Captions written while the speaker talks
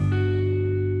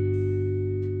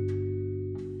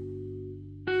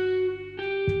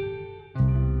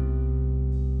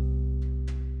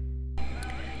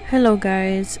Hello,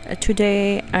 guys.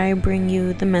 Today I bring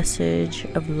you the message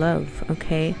of love,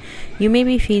 okay? You may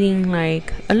be feeling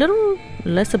like a little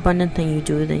less abundant than you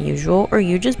do than usual, or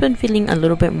you've just been feeling a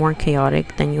little bit more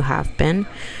chaotic than you have been.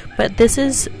 But this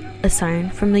is a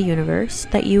sign from the universe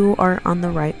that you are on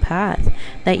the right path,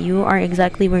 that you are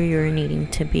exactly where you're needing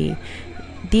to be.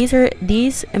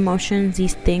 These emotions,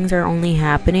 these things are only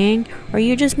happening, or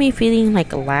you just may feeling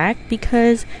like lack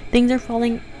because things are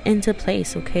falling into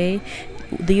place, okay?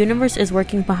 The universe is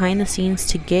working behind the scenes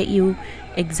to get you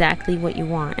exactly what you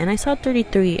want. And I saw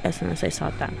 33 as soon as I saw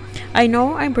that. I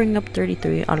know I bring up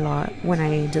 33 a lot when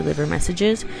I deliver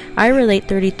messages. I relate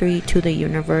 33 to the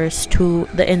universe, to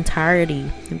the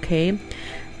entirety, okay?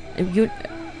 The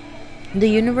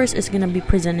universe is going to be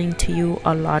presenting to you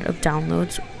a lot of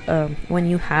downloads when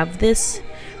you have this,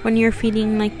 when you're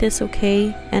feeling like this,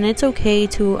 okay? And it's okay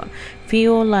to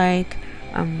feel like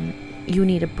you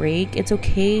need a break. It's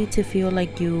okay to feel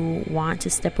like you want to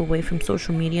step away from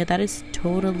social media. That is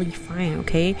totally fine,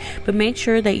 okay? But make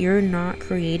sure that you're not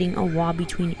creating a wall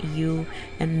between you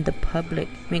and the public.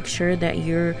 Make sure that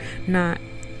you're not,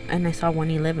 and I saw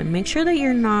 111, make sure that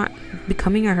you're not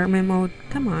becoming a hermit mode.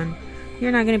 Come on,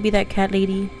 you're not gonna be that cat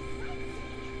lady,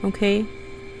 okay?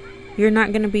 You're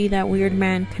not gonna be that weird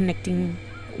man connecting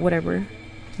whatever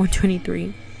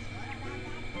 123.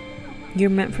 You're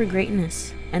meant for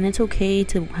greatness, and it's okay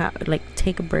to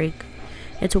take a break.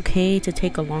 It's okay to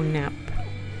take a long nap.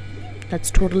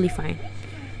 That's totally fine.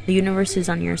 The universe is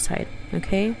on your side,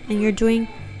 okay? And you're doing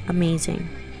amazing.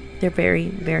 They're very,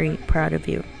 very proud of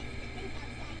you.